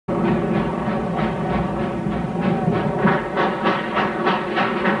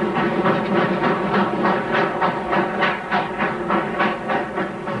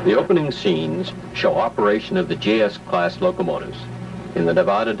opening scenes show operation of the GS-class locomotives in the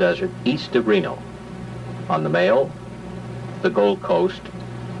Nevada desert east of Reno, on the Mail, the Gold Coast,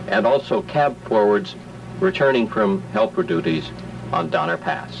 and also cab forwards returning from helper duties on Donner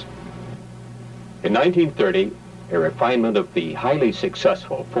Pass. In 1930, a refinement of the highly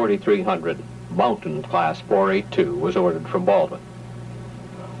successful 4300 Mountain Class 482 was ordered from Baldwin.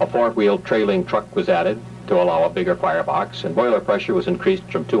 A four-wheel trailing truck was added to allow a bigger firebox, and boiler pressure was increased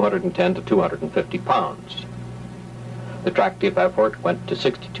from 210 to 250 pounds. The tractive effort went to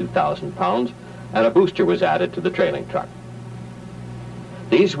 62,000 pounds, and a booster was added to the trailing truck.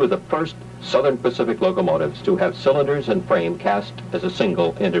 These were the first Southern Pacific locomotives to have cylinders and frame cast as a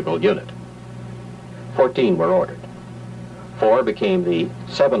single integral unit. 14 were ordered. 4 became the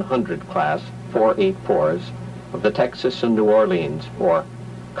 700 class 484s of the Texas and New Orleans or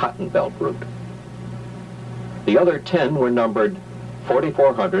Cotton Belt route. The other 10 were numbered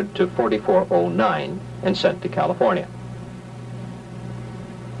 4400 to 4409 and sent to California.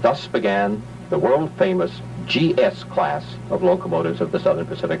 Thus began the world-famous GS class of locomotives of the Southern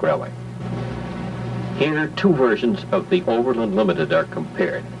Pacific Railway. Here, two versions of the Overland Limited are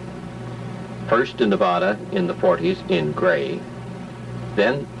compared. First in Nevada in the 40s in gray,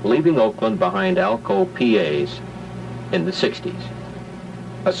 then leaving Oakland behind Alco PAs in the 60s.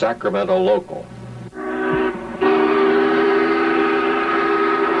 A Sacramento local.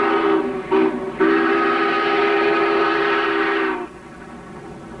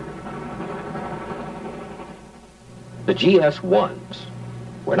 The GS1s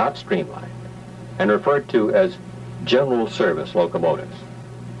were not streamlined and referred to as general service locomotives.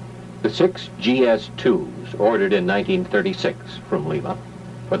 The 6 GS2s ordered in 1936 from Lima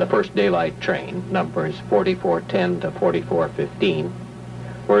for the first daylight train, numbers 4410 to 4415,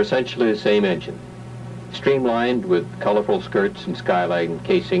 were essentially the same engine, streamlined with colorful skirts and skyline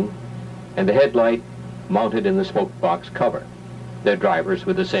casing, and the headlight mounted in the smoke box cover. Their drivers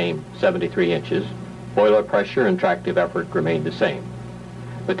were the same, 73 inches. Boiler pressure and tractive effort remained the same.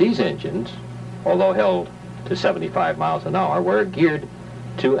 But these engines, although held to 75 miles an hour, were geared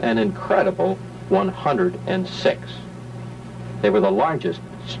to an incredible 106. They were the largest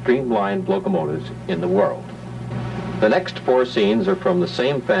streamlined locomotives in the world. The next 4 scenes are from the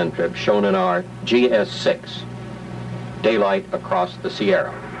same fan trip shown in our GS6, Daylight Across the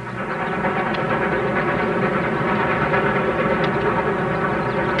Sierra.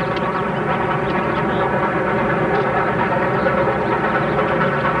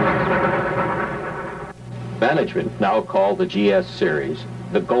 Management now called the GS series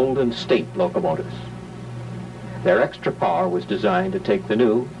the Golden State locomotives. Their extra power was designed to take the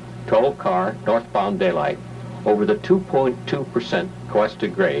new 12-car northbound Daylight over the 2.2% Cuesta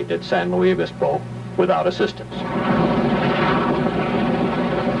grade at San Luis Obispo without assistance.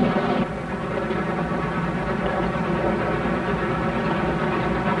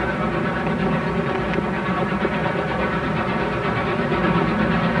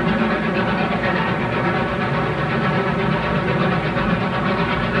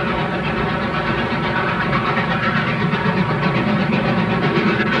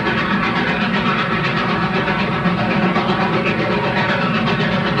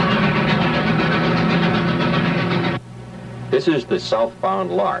 This is the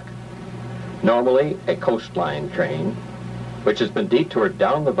southbound Lark, normally a coastline train, which has been detoured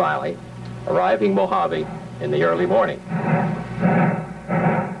down the valley, arriving Mojave in the early morning.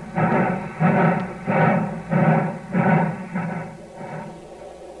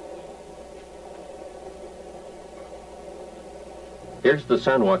 Here's the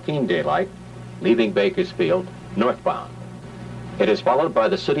San Joaquin Daylight, leaving Bakersfield northbound. It is followed by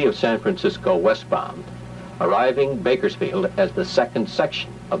the city of San Francisco westbound, arriving Bakersfield as the second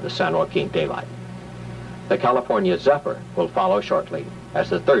section of the San Joaquin Daylight. The California Zephyr will follow shortly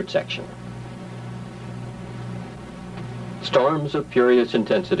as the third section. Storms of furious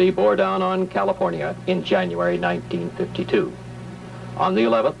intensity bore down on California in January 1952. On the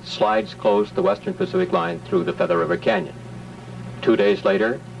 11th, slides closed the Western Pacific Line through the Feather River Canyon. 2 days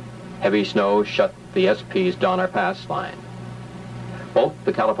later, heavy snow shut the SP's Donner Pass line. Both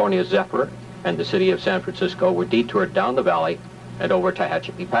the California Zephyr and the city of San Francisco were detoured down the valley and over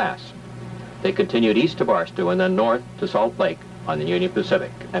Tehachapi Pass. They continued east to Barstow and then north to Salt Lake on the Union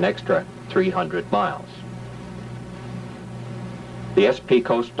Pacific, an extra 300 miles. The SP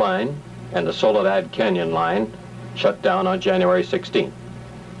Coast Line and the Soledad Canyon Line shut down on January 16th.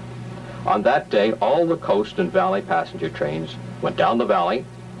 On that day, all the coast and valley passenger trains went down the valley,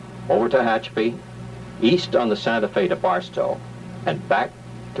 over Tehachapi, east on the Santa Fe to Barstow, and back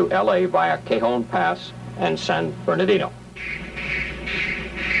to LA via Cajon Pass and San Bernardino.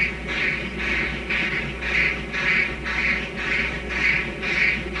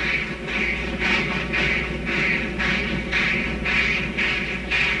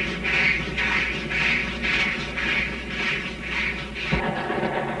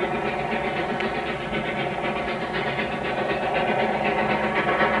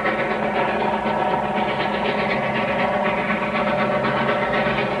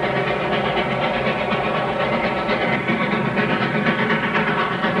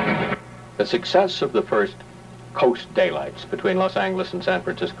 success of the first coast daylights between Los Angeles and San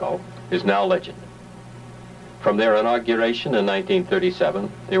Francisco is now legend. From their inauguration in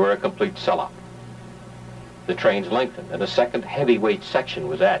 1937, they were a complete sellout. The trains lengthened and a second heavyweight section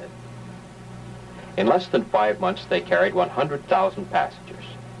was added. In less than 5 months, they carried 100,000 passengers.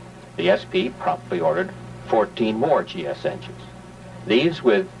 The SP promptly ordered 14 more GS engines. These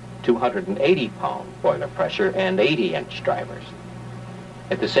with 280-pound boiler pressure and 80-inch drivers.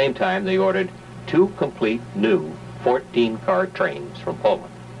 At the same time, they ordered 2 complete new 14-car trains from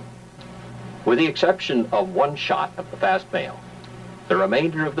Poland. With the exception of one shot of the fast mail, the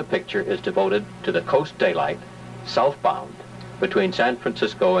remainder of the picture is devoted to the coast daylight southbound between San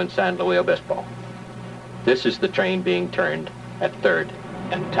Francisco and San Luis Obispo. This is the train being turned at 3rd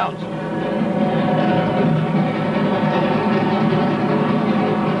and Townsend.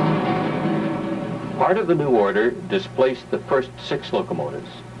 Part of the new order displaced the first 6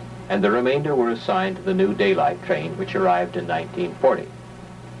 locomotives, and the remainder were assigned to the new daylight train, which arrived in 1940.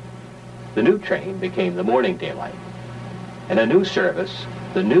 The new train became the morning daylight, and a new service,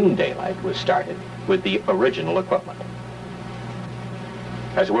 the noon daylight, was started with the original equipment.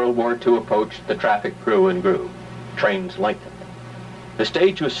 As World War II approached, the traffic grew and grew. Trains lengthened. The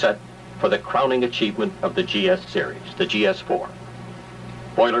stage was set for the crowning achievement of the GS series, the GS4.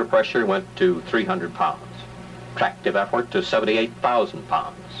 Boiler pressure went to 300 pounds. Tractive effort to 78,000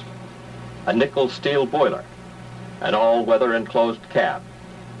 pounds. A nickel steel boiler, an all-weather enclosed cab,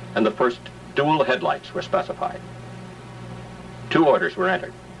 and the first dual headlights were specified. 2 orders were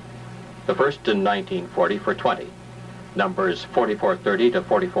entered. The first in 1940 for 20, numbers 4430 to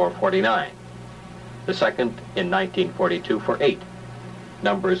 4449. The second in 1942 for 8,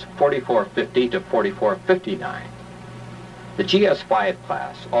 numbers 4450 to 4459. The GS5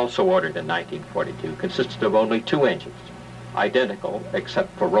 class, also ordered in 1942, consisted of only 2 engines, identical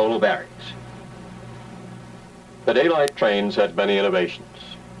except for roll bearings. The daylight trains had many innovations.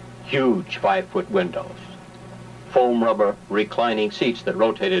 Huge 5-foot windows, foam rubber reclining seats that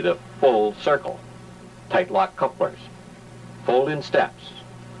rotated a full circle, tight lock couplers, fold-in steps,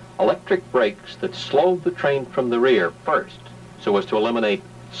 electric brakes that slowed the train from the rear first so as to eliminate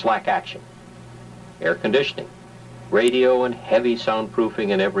slack action, air conditioning, radio and heavy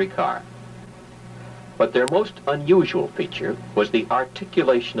soundproofing in every car. But their most unusual feature was the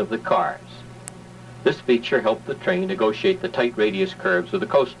articulation of the cars. This feature helped the train negotiate the tight radius curves of the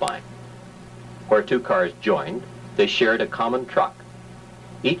coastline. Where 2 cars joined, they shared a common truck.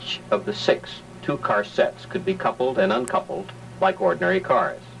 Each of the 6 2-car sets could be coupled and uncoupled like ordinary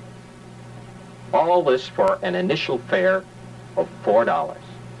cars. All this for an initial fare of $4,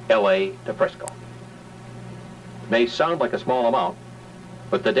 LA to Frisco. It may sound like a small amount,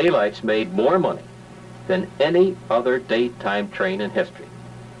 but the daylights made more money than any other daytime train in history.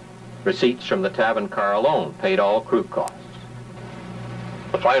 Receipts from the tavern car alone paid all crew costs.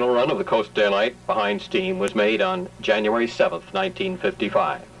 The final run of the Coast Daylight behind steam was made on January 7th,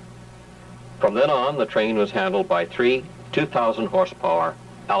 1955. From then on, the train was handled by 3 2,000 horsepower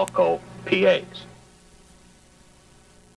Alco PAs.